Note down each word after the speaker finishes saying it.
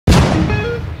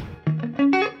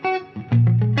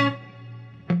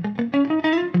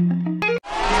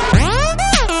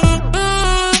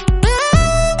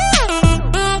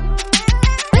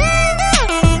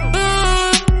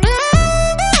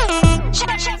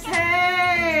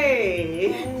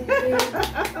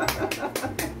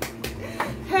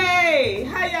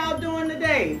how y'all doing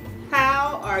today?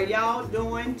 How are y'all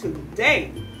doing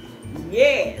today?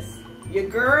 Yes, your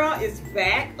girl is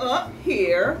back up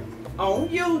here on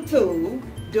YouTube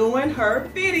doing her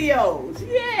videos.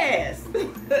 Yes.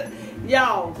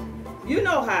 Y'all, you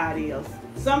know how it is.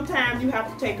 Sometimes you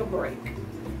have to take a break.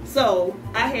 So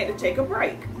I had to take a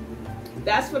break.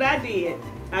 That's what I did.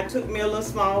 I took me a little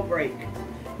small break.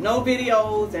 No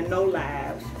videos and no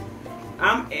lives.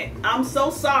 I'm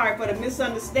so sorry for the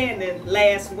misunderstanding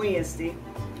last Wednesday.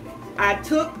 I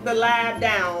took the live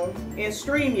down in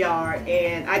StreamYard,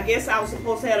 and I guess I was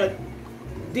supposed to have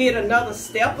did another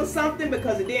step or something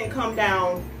because it didn't come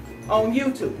down on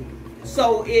YouTube.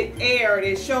 So it aired,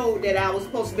 it showed that I was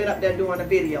supposed to be up there doing a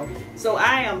video. So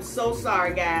I am so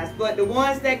sorry, guys. But the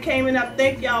ones that came in up,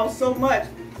 thank y'all so much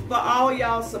for all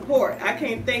y'all support. I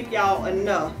can't thank y'all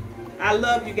enough. I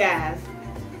love you guys.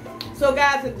 So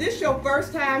guys, if this is your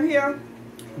first time here,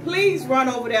 please run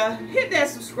over there, hit that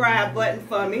subscribe button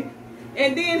for me,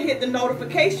 and then hit the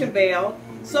notification bell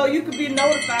so you can be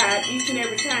notified each and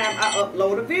every time I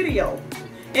upload a video.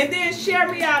 And then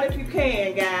share me out if you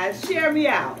can, guys. Share me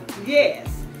out. Yes.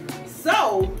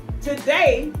 So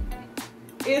today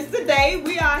is the day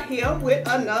we are here with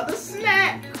another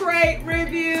snack crate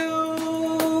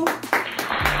review.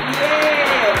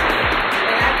 Yeah.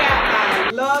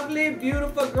 Lovely,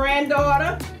 beautiful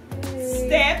granddaughter,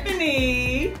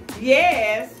 Stephanie.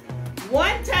 Yes.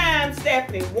 One time,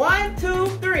 Stephanie. 1, 2,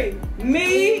 3.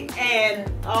 Me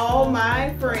and all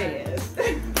my friends.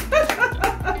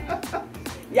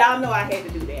 Y'all know I had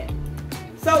to do that.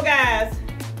 So, guys,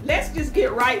 let's just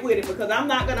get right with it because I'm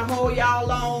not going to hold y'all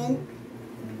long.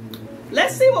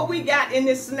 Let's see what we got in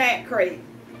this snack crate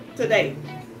today.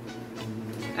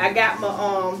 I got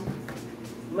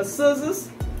my scissors.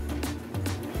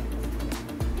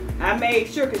 I made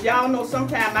sure, because y'all know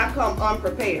sometimes I come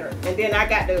unprepared. And then I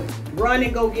got to run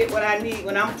and go get what I need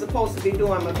when I'm supposed to be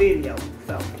doing my video.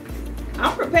 So,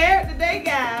 I'm prepared today,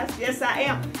 guys. Yes, I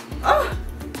am. Oh,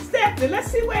 Stephanie,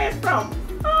 let's see where it's from.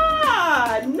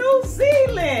 Ah, New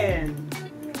Zealand.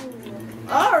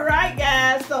 All right,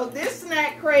 guys. So, this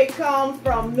snack crate comes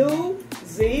from New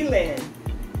Zealand.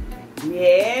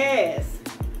 Yes.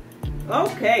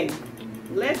 Okay.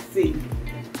 Let's see.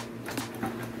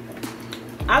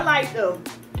 I like to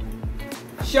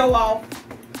show off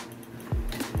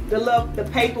the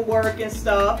paperwork and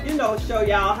stuff, you know, show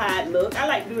y'all how it look. I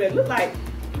like to do that. Look like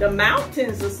the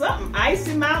mountains or something.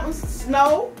 Icy mountains,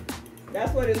 snow.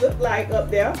 That's what it looked like up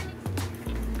there.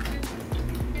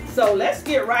 So let's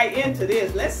get right into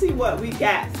this. Let's see what we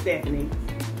got, Stephanie.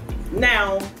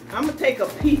 Now, I'm going to take a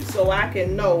peek so I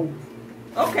can know.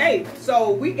 Okay,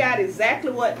 so we got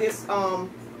exactly what this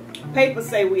paper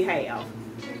say we have.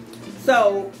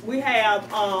 So we have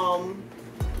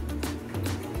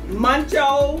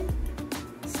Muncho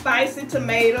spicy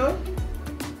tomato.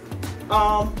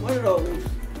 What are those?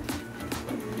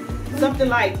 Something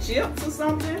like chips or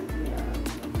something.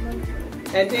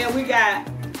 And then we got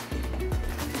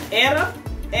Etta,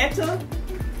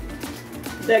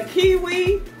 the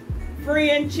kiwi free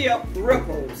and chip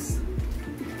ripples.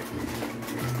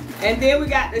 And then we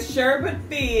got the sherbet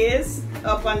fizz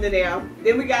up under there.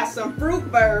 Then we got some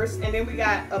fruit bursts, and then we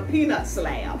got a peanut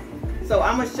slab. So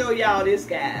I'm gonna show y'all this,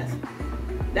 guys.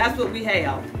 That's what we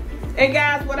have. And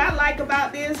guys, what I like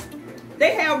about this,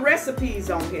 they have recipes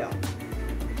on here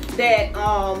that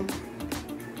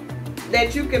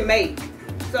that you can make.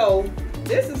 So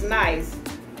this is nice.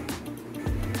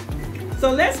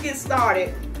 So let's get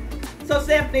started. So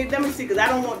Stephanie, let me see, because I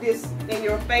don't want this in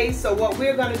your face. So what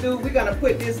we're gonna do, we're gonna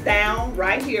put this down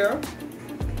right here.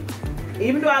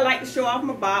 Even though I like to show off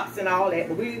my box and all that,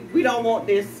 but we don't want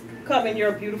this covering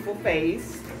your beautiful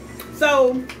face.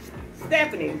 So,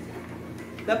 Stephanie,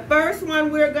 the first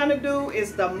one we're gonna do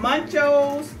is the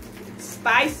Muncho's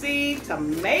spicy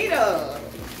tomato.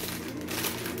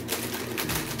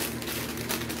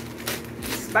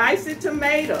 Spicy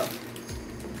tomato.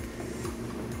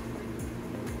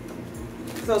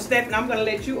 So, Stephanie, I'm gonna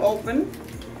let you open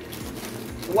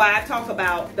while I talk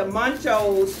about the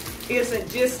Muncho's. Isn't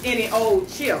just any old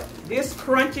chip. This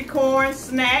crunchy corn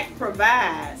snack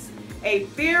provides a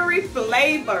fiery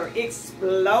flavor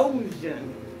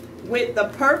explosion with the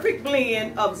perfect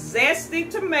blend of zesty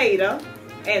tomato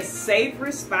and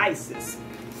savory spices.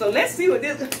 So let's see what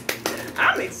this,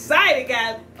 I'm excited,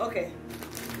 guys. Okay,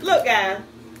 look, guys,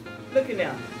 look at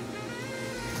now.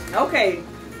 Okay,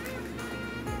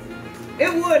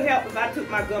 it would help if I took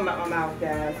my gum out my mouth,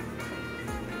 guys.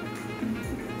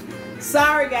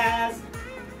 Sorry, guys.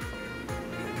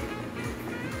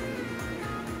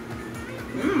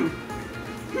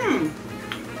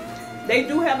 They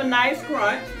do have a nice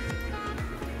crunch.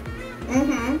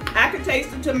 I can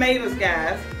taste the tomatoes,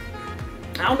 guys.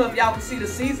 I don't know if y'all can see the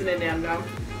seasoning in them though.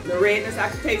 The redness, I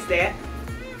can taste that.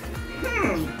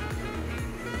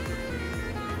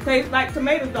 Tastes like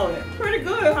tomatoes, don't it? Pretty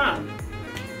good, huh?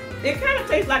 It kind of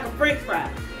tastes like a French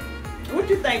fry. What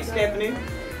you think, Stephanie?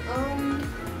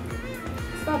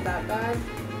 It's not that bad.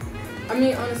 I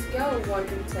mean, on a scale of 1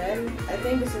 through 10, I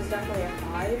think this is definitely a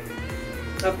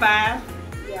 5. A 5?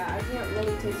 Yeah, I can't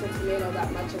really taste the tomato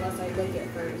that much unless I lick it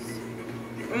first.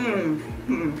 So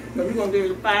we're gonna give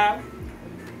it a 5.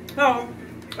 So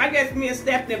I guess me and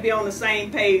Stephanie will be on the same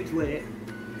page with it.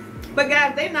 But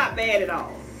guys, they're not bad at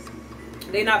all.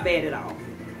 They're not bad at all.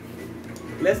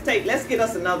 Let's get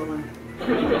us another one. I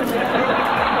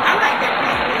like that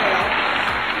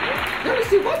pumpkin. Let me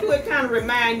see, what do it kind of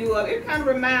remind you of? It kind of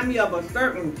reminds me of a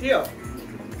certain chip.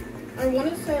 I want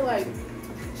to say like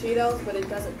Cheetos, but it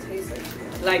doesn't taste like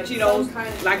Cheetos. Like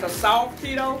Cheetos? Like a soft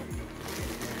Cheeto?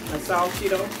 A soft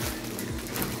Cheeto?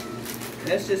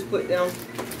 Let's just put them,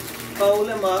 fold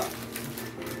them up.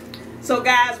 So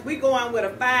guys, we going with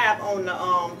a 5 on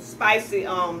the spicy,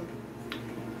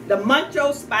 the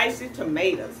Muncho spicy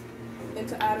tomatoes. And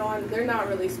to add on, they're not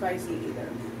really spicy either.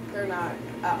 They're not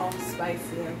at all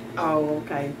spicy. Oh,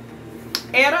 okay.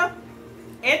 Etta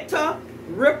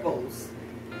Ripples.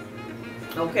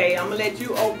 Okay, I'm gonna let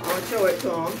you open. I'm gonna show it to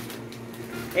them.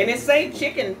 And it say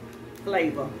chicken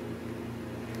flavor.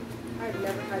 I've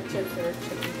never had chips that are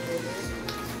chicken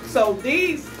flavor. So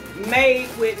these made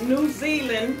with New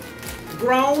Zealand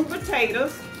grown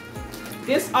potatoes.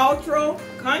 This ultra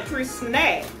country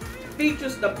snack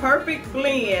features the perfect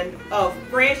blend of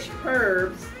fresh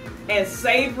herbs and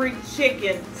savory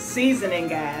chicken seasoning,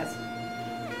 guys.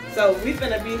 So we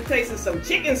finna be tasting some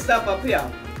chicken stuff up here.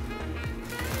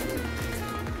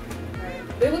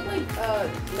 They look like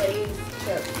Lay's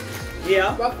chips.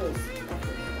 Yeah. Ruffles.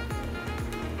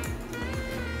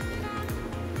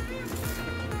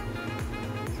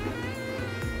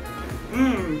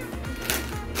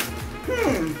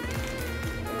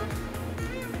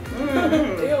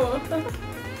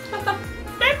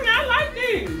 Stephanie, I like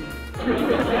these. See,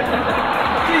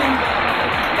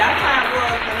 that's how it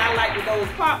was when I liked those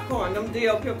popcorn, them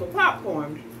dill pickle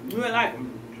popcorn. You really like them.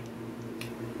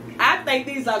 I think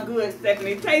these are good,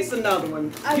 Stephanie. Taste another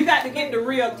one. You got to get the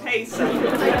real taste of it. I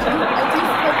tasted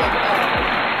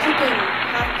like chicken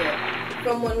packet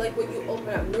from when like when you open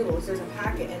up noodles. There's a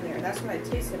packet in there. That's what I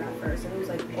tasted at first, and it was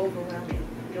like overwhelming.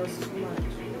 It was too much.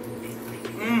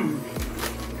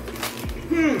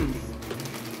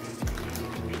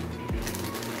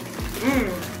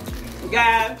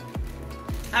 Guys,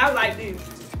 I like these.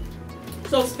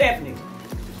 So Stephanie,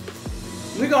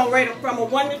 we're gonna rate them from a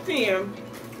 1 to 10.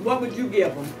 What would you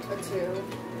give them? A 2.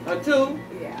 A 2?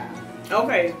 Yeah.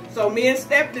 Okay, so me and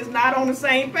Stephanie's not on the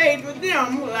same page with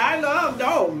them. Well, I love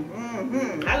those.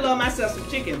 I love myself some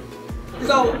chicken.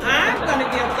 So I'm gonna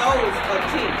give those a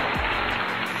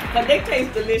 10. But they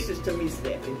taste delicious to me,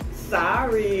 Stephanie.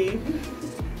 Sorry.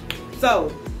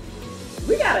 So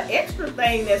we got an extra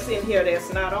thing that's in here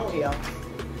that's not on here.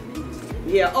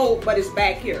 Yeah, oh, but it's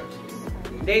back here.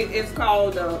 It's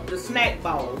called the snack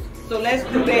balls. So let's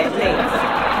do that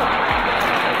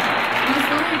These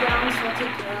little brown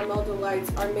salted caramel delights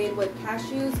are made with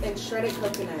cashews and shredded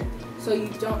coconut, so you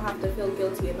don't have to feel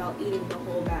guilty about eating the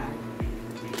whole bag.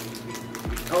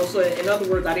 Oh, so in other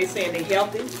words, are they saying they're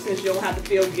healthy since you don't have to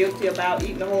feel guilty about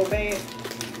eating the whole bag?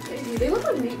 They look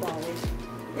like meatballs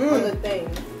on the thing.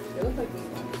 They look like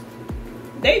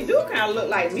meatballs. They do kind of look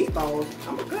like meatballs.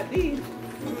 I'm gonna cut these.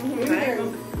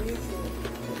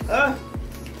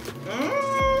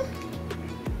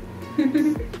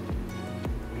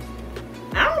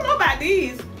 I don't know about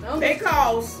these.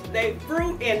 They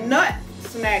fruit and nut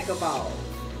snacker balls.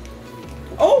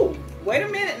 Oh, wait a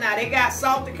minute now. They got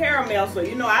salted caramel, so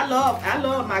you know I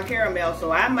love my caramel,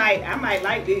 so I might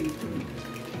like these.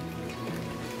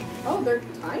 Oh, they're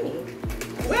tiny.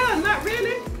 Well, not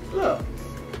really. Look.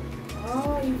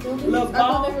 Oh, you feel these? Little I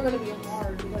thought ball. they were gonna be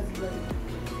hard because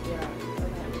yeah.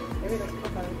 Okay. Maybe that's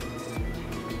okay.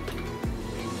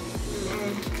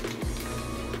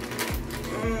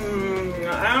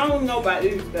 I don't know about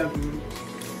these stuff,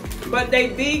 but they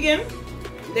vegan,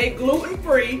 they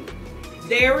gluten-free,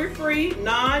 dairy-free,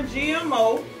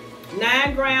 non-GMO,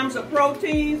 9 grams of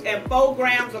proteins and 4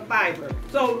 grams of fiber.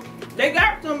 So they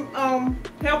got some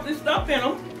healthy stuff in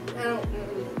them.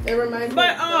 It reminds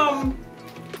but me.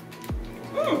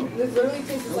 This literally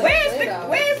tastes like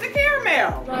where's the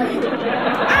caramel? Right.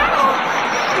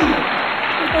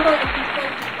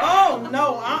 Oh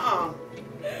no,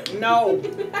 no.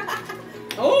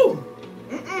 Oh,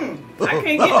 I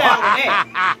can't get down with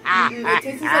that. It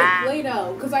tastes like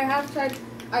Play-Doh. Because I've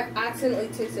accidentally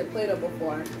tasted Play-Doh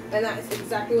before. And that's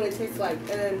exactly what it tastes like. And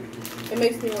then it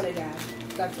makes me want to gag.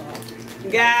 That's all.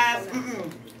 Guys,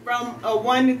 from a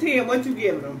 1 to 10, what you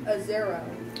giving them? A 0.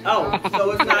 Oh,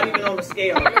 so it's not even on the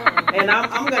scale. And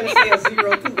I'm gonna say a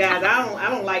 0 too, guys. I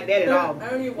don't like that at all. I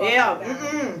don't even want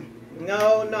that.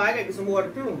 No, I gotta get some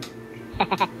water too.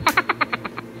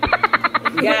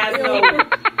 You guys know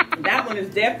that one is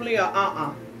definitely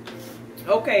a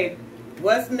Okay,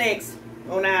 what's next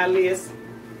on our list?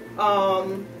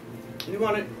 You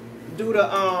wanna do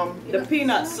the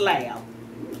peanut slab.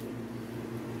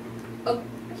 A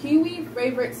Kiwi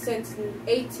favorite since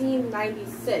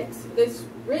 1896. This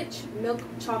rich milk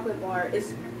chocolate bar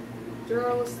is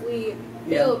deliciously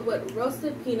filled with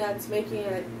roasted peanuts, making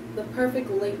it the perfect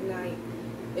late night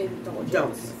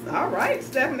indulgence. All right,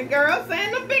 Stephanie girl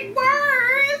saying the big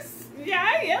words.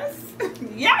 Yes.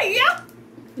 Yeah.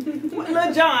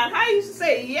 Lil John, how you used to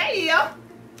say yeah?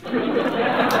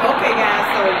 Okay, guys,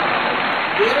 so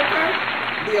Whitaker,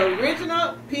 the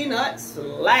original peanut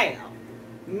slab.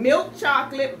 Milk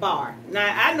chocolate bar.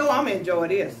 Now I know I'm enjoy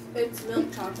this. It's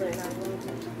milk chocolate, not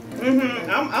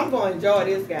I'm going to enjoy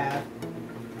this, guys.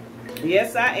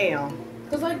 Yes, I am.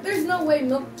 Cause like, there's no way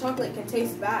milk chocolate can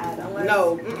taste bad unless.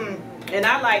 No. And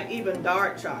I like even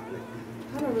dark chocolate.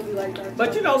 I don't really like dark.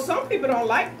 But you know, some people don't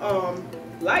like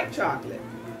chocolate.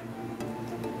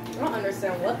 I don't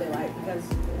understand what they like because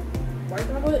white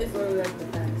chocolate is literally like the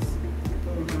best.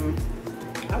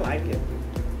 I like it.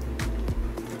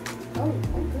 Oh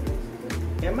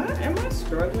goodness. Am I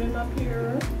struggling up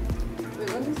here? Wait,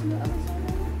 let me see the other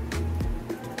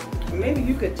side. Maybe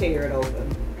you could tear it open.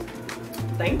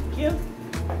 Thank you.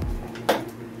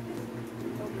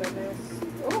 Oh goodness.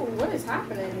 Oh, what is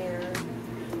happening here?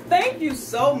 Thank you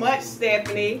so much,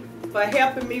 Stephanie, for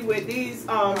helping me with these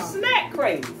snack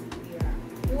crates. Yeah.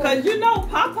 Because you know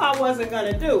Papa wasn't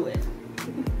going to do it.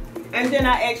 And then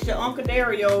I asked your Uncle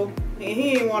Dario, and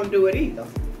he didn't want to do it either.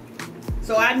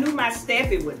 So I knew my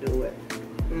Steffi would do it.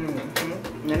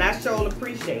 And I sure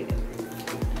appreciate it.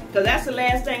 Because that's the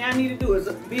last thing I need to do is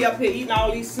be up here eating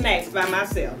all these snacks by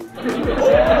myself.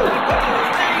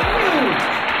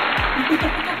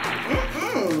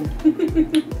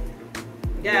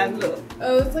 Guys, look.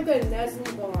 Oh, it's like a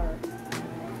Nestle bar.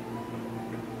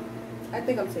 I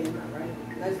think I'm saying that right.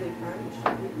 Nestle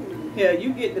Crunch. Here,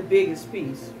 you get the biggest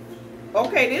piece.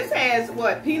 Okay, this has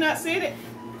what? Peanuts in it?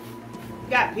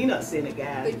 Got peanuts in it, I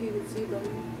guys. think you can see them.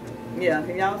 Yeah,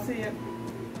 can y'all see it?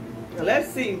 Now, let's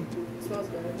see. It smells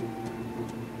good.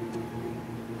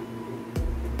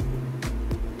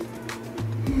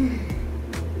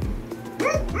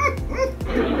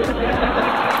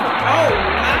 Oh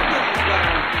my goodness,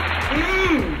 guys.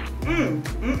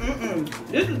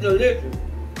 This is delicious.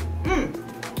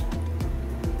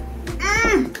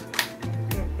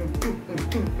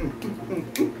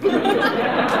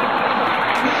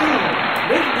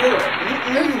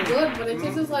 It's good, but it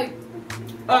tastes like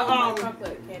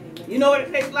chocolate candy. You know what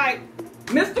it tastes like?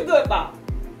 Mr. Goodbar.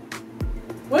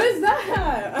 What is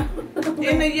that?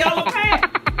 In the yellow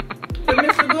pack. The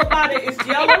Mr. Goodbar that is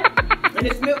yellow and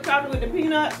it's milk chocolate with the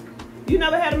peanuts. You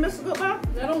never had a Mr. Goodbar?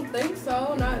 I don't think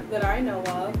so. Not that I know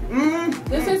of.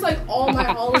 This is like all my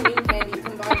Halloween candy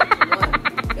combined into one.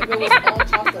 If it was all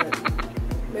chocolate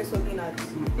mixed with peanuts.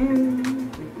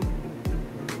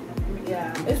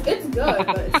 Yeah, it's good,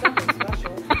 but it's nothing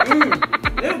special.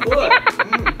 It's good.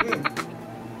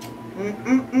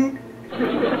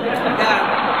 Now,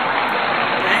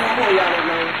 I ain't gonna hold y'all that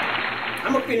long.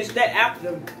 I'm gonna finish that after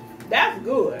them. That's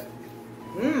good.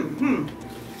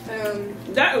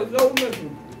 That is so good.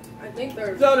 I think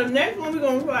there's. So the next one we're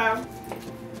gonna try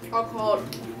are called.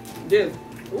 This.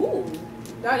 Ooh,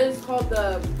 that is called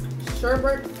the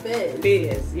Sherbet Fizz.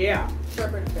 Fizz, yeah.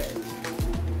 Sherbet Fizz.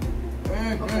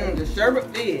 Okay. The Sherbet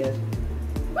Fizz.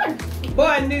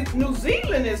 But New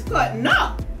Zealand is cutting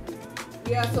up.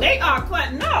 Yeah, so they are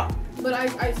cutting up. But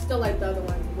I still like the other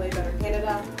one way better.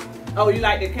 Canada. Oh, you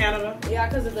like the Canada? Yeah,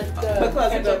 because of the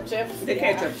ketchup chips. The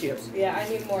ketchup chips. Yeah, I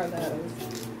need more of those.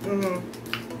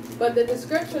 But the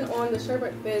description on the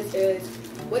Sherbet Fizz is,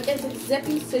 with its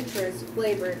zippy citrus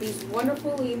flavor, these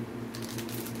wonderfully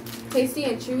tasty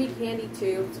and chewy candy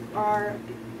tubes are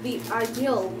the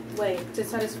ideal way to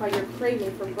satisfy your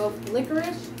craving for both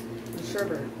licorice and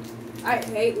sherbet. I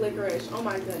hate licorice. Oh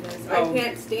my goodness. I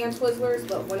can't stand Twizzlers,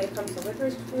 but when it comes to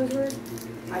licorice Twizzlers,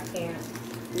 I can't.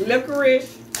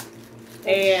 Licorice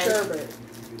and sherbet.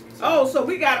 Oh, so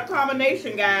we got a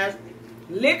combination, guys.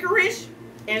 Licorice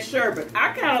and sherbet.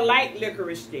 I kind of like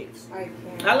licorice sticks. I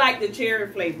can't. I like the cherry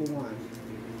flavor ones.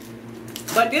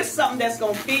 But this is something that's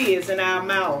gonna fizz in our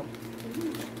mouth.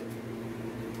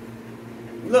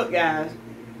 Look, guys.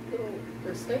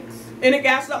 The sticks. And it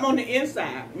got something on the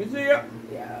inside. You see it?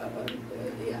 Yeah.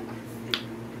 Yeah.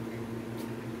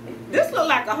 This look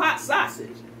like a hot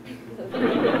sausage.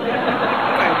 Okay.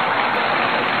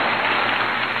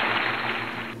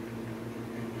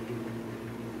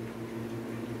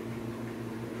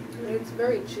 It's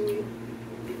very chewy.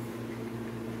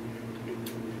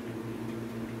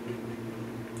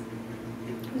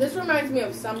 This reminds me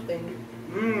of something.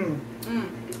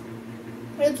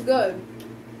 It's good.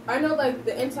 I know, like,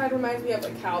 the inside reminds me of a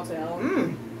cow tail.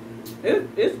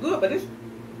 It's good, but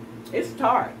it's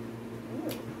tart.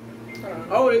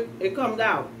 Oh, it comes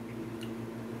out.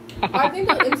 I think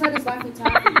the inside is Laffy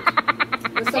Taffy.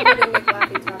 The stuff that they make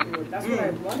Laffy Taffy with. That's what I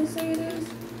want to say it is.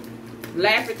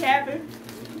 Laffy Taffy?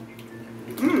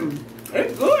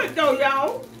 It's good though,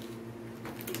 y'all.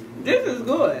 This is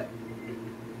good.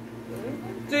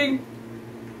 See,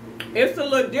 it's a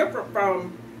little different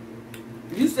from,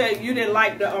 you said you didn't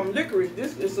like the licorice.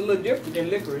 This is a little different than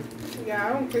licorice. Yeah,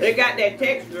 I don't. It got that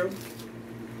texture,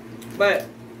 but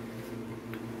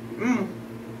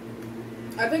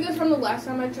I think it's from the last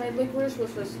time I tried licorice,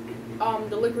 which was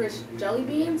the licorice jelly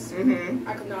beans.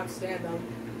 I could not stand them,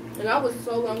 and that was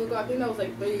so long ago. I think that was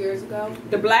like 3 years ago.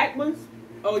 The black ones.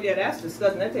 Oh yeah, that's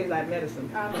disgusting. That tastes like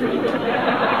medicine. Absolutely. Okay,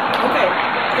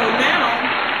 so now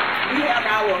we have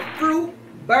our fruit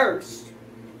burst.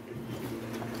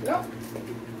 Nope.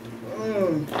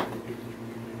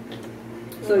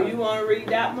 So you want to read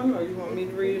that one, or you want me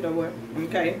to read it, or what?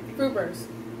 Okay. Fruit burst.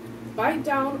 Bite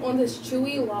down on this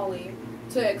chewy lolly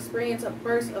to experience a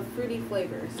burst of fruity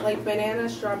flavors like banana,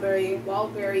 strawberry,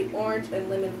 wild berry, orange, and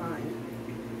lemon lime.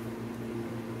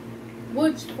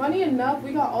 Which, funny enough,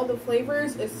 we got all the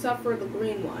flavors except for the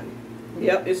green one.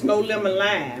 Yep, it's no lemon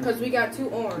lime. Because we got 2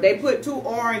 orange. They put 2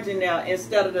 orange in there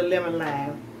instead of the lemon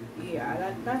lime.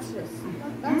 Yeah, that's just...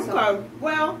 That's okay.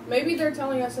 Well, maybe they're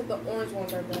telling us that the orange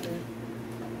ones are better.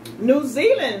 New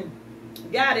Zealand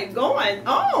got it going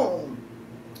on.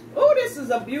 Oh, this is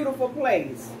a beautiful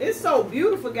place. It's so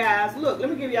beautiful, guys. Look, let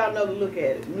me give y'all another look at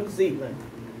it. New Zealand.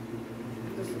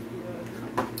 This is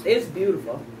good. It's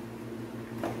beautiful.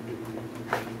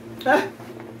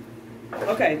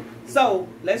 Okay, so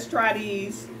let's try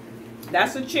these.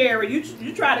 That's a cherry.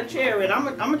 You try the cherry, and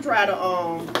I'm gonna try the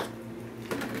orange.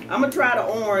 I'm gonna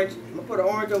put an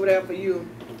orange over there for you.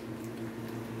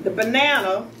 The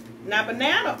banana. Now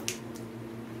banana.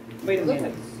 Wait a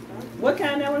minute. What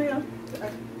kind that one is?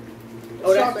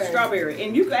 Oh, that's strawberry.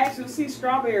 And you can actually see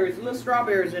strawberries, little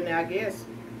strawberries in there, I guess.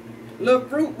 Little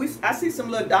fruit. I see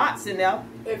some little dots in there.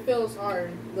 It feels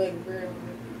hard, like very hard.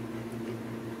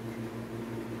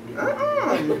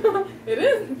 It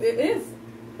is. It is.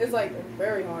 It's like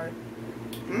very hard.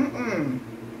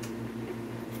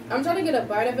 I'm trying to get a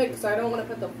bite of it because I don't want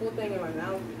to put the full thing in my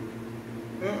mouth.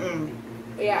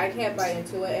 Yeah, I can't bite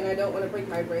into it, and I don't want to break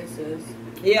my braces.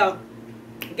 Yeah,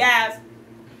 guys.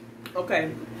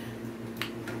 Okay.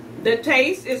 The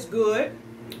taste is good.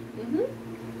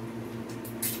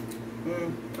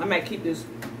 I might keep this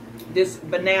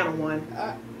banana one.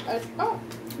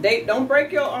 They don't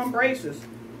break your braces.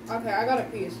 Okay, I got a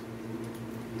piece.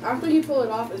 After you pull it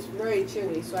off, it's very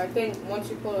chewy. So I think once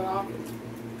you pull it off, it's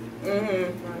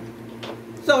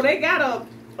So they got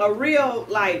a real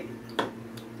like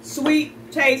sweet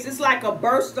taste. It's like a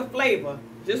burst of flavor,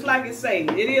 just like it say.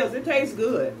 It is. It tastes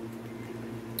good.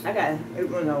 I got it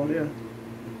went on there.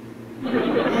 So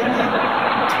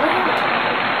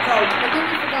I think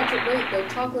we forgot to rate the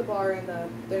chocolate bar and the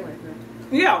thing right there.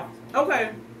 Yeah.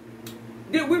 Okay.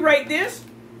 Did we rate this?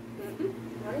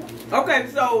 Okay,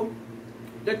 so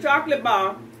the chocolate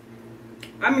bar,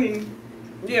 what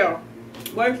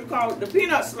you call it? The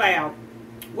peanut slab.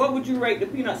 What would you rate the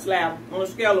peanut slab on a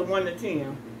scale of 1 to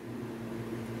 10?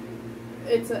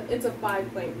 It's a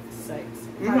 5.6.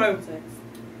 5.6.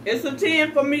 It's a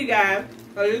 10 for me, guys.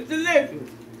 It's delicious.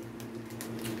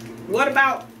 What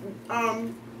about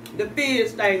the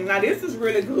fizz thing? Now this is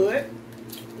really good.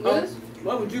 Yes.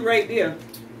 What would you rate this?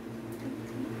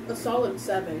 A solid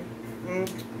 7.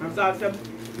 A solid 7.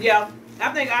 Yeah,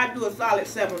 I think I'd do a solid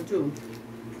 7 too.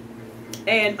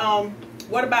 And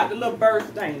what about the little burst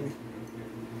thing?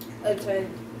 A 10.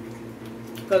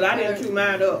 Cause I didn't chew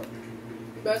mine up.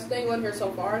 Best thing on here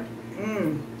so far.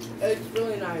 It's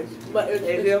really nice, but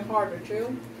it's hard to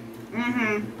chew.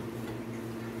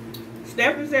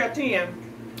 Stephanie said a 10,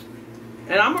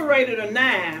 and I'm gonna rate it a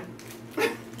 9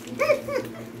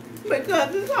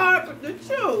 because it's hard to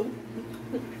chew.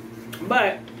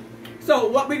 But so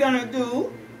what we're gonna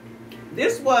do?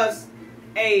 This was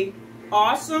a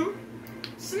awesome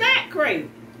snack crate.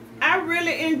 I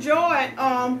really enjoyed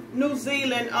New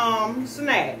Zealand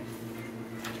snack.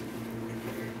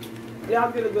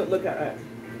 Y'all get a good look at that.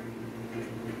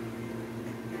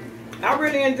 I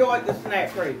really enjoyed the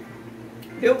snack crate.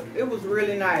 It was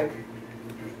really nice.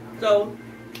 So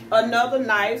another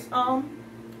nice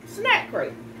snack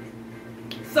crate.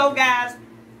 So guys,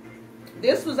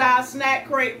 this was our snack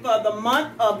crate for the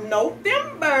month of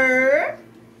November.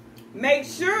 Make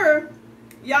sure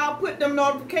y'all put them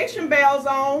notification bells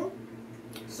on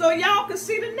so y'all can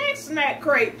see the next snack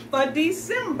crate for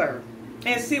December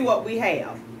and see what we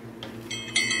have.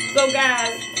 So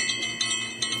guys,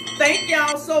 thank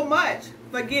y'all so much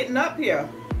for getting up here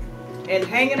and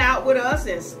hanging out with us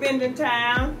and spending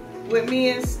time with me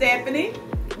and Stephanie.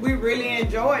 We really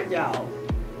enjoyed y'all.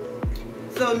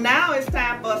 So now it's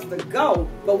time for us to go.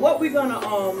 But what we're gonna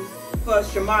for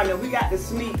Shamar, we got to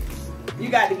sneak. You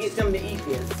got to get them to eat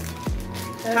this.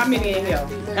 That's how many in here?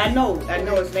 I know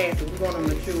it's nasty. We want them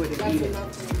to chew it and eat it.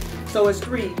 So it's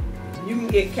 3. You can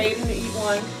get Kaden to eat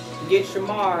one, get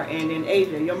Shamar, and then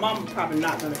Asia. Your mom probably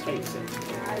not gonna taste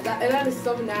it. That is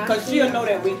so nasty. Cause she'll know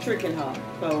that we tricking her,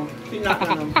 so she's not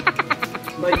gonna.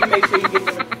 But you make sure you get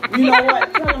them. You know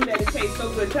what? Tell them that it tastes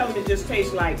so good. Tell them it just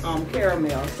tastes like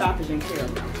caramel, sausage and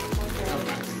caramel.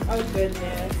 Okay. Oh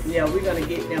goodness. Yeah, we're gonna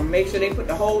get them. Make sure they put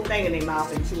the whole thing in their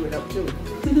mouth and chew it up too.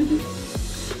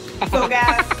 So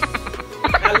guys,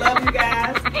 I love you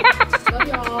guys. Love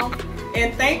y'all.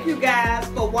 And thank you guys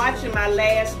for watching my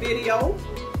last video.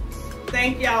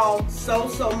 Thank y'all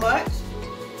so much.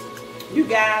 You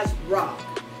guys rock.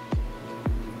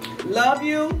 Love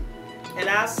you, and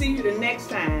I'll see you the next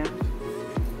time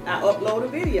I upload a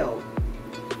video.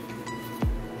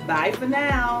 Bye for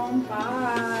now.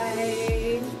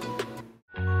 Bye.